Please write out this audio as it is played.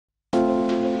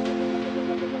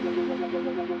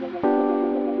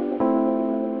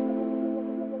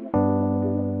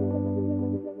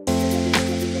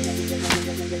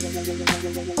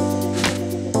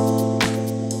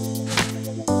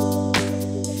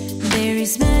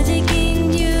is magic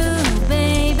in you,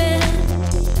 baby.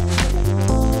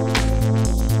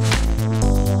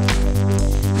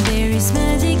 There is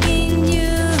magic in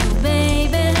you,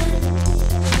 baby.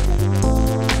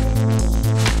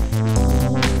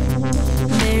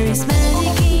 There is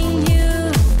magic in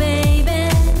you, baby.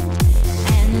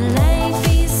 And life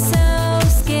is so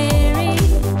scary,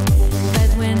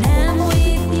 but when I'm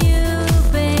with you,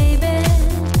 baby,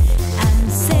 I'm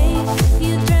safe.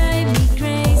 You drive me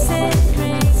crazy,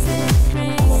 crazy, crazy, crazy,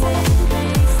 crazy,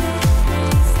 crazy.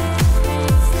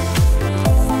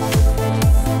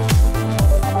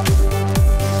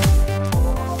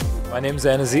 My name is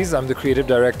Aziz. I'm the creative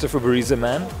director for BAREEZÉ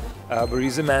Man.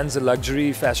 BAREEZÉ Man's a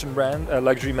luxury fashion brand, a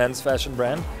luxury men's fashion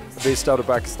brand based out of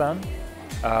Pakistan.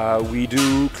 We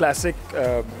do classic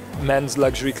men's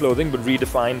luxury clothing, but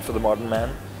redefined for the modern man.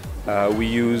 We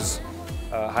use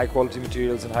high quality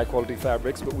materials and high quality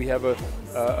fabrics, but we have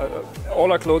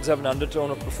all our clothes have an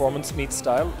undertone of performance meets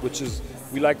style, which is,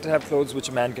 we like to have clothes which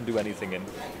a man can do anything in.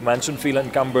 A man shouldn't feel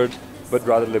encumbered, but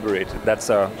rather liberated. That's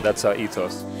our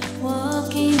ethos.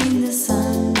 Walking in the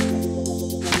sun,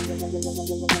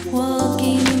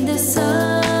 walking in the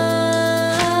sun.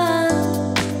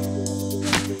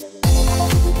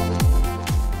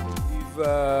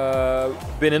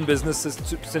 We've been in business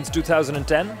since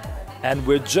 2010, and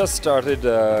we're just started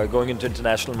going into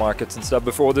international markets and stuff.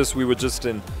 Before this, we were just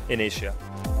in Asia.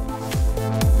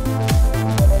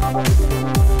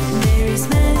 There is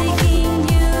magic in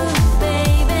you,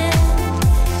 baby,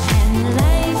 and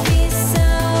life is so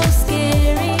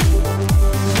scary,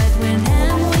 but when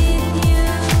I'm with you,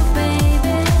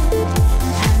 baby,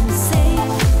 I'm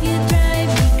safe. You drive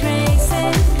me crazy,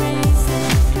 crazy,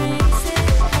 crazy,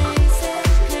 crazy,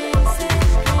 crazy,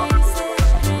 crazy,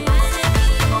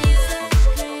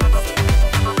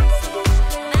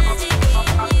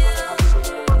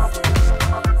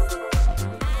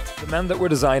 The men that we're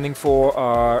designing for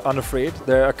are unafraid.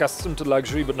 They're accustomed to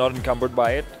luxury but not encumbered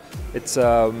by it. It's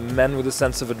men with a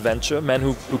sense of adventure, men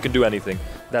who can do anything.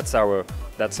 That's the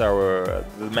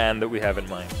man that we have in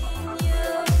mind.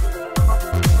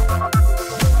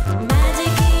 magic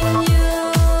in you.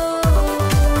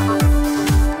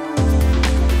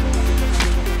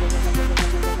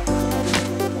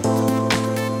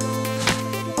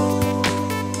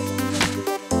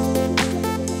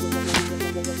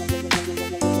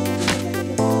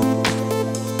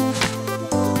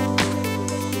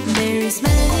 There is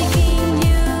magic in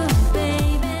you,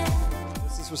 baby.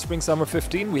 This is for Spring Summer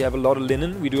 15. We have a lot of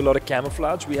linen. We do a lot of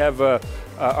camouflage. We have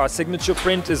our signature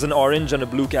print is an orange and a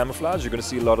blue camouflage. You're going to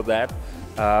see a lot of that.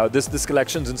 This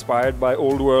collection is inspired by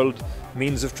old world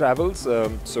means of travels.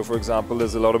 So, for example,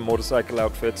 there's a lot of motorcycle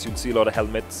outfits. You'll see a lot of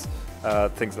helmets,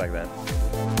 things like that.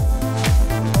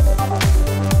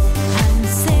 I'm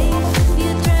safe.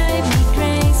 You drive me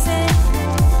crazy.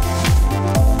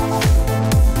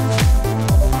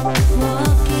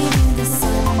 Walking in the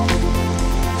sun,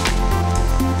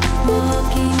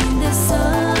 walking in the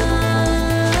sun,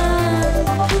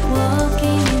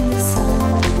 walking in the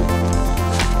sun,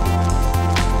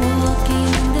 walking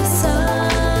in the sun.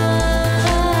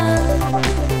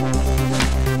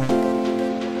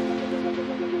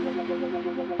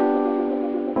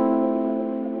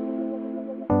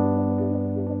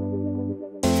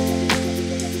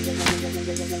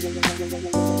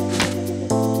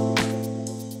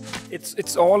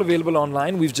 It's all available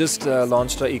online. We've just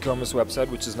launched our e-commerce website,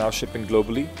 which is now shipping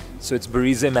globally. So it's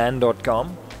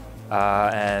BAREEZÉman.com,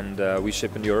 and we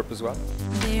ship in Europe as well.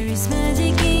 There is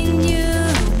magic in you,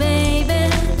 baby.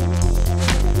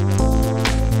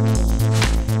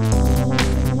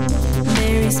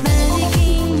 There is magic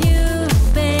in you,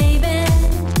 baby.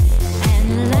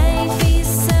 And life is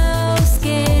so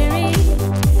scary,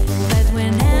 but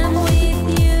when I'm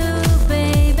with you,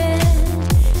 baby,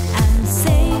 I'm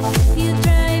safe. You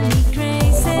drive me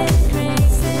crazy,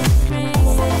 crazy, crazy,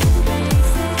 crazy, crazy,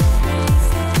 crazy.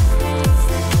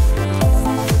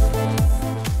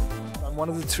 I'm one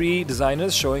of the 3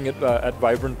 designers showing it at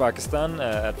Vibrant Pakistan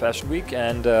at Fashion Week,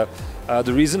 and the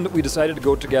reason that we decided to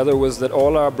go together was that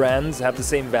all our brands have the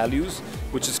same values,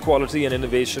 which is quality and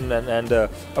innovation and a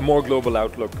more global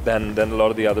outlook than a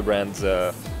lot of the other brands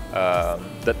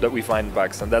that we find in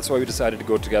Pakistan. That's why we decided to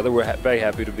go together. We're very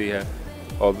happy to be here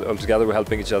all together. We're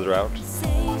helping each other out.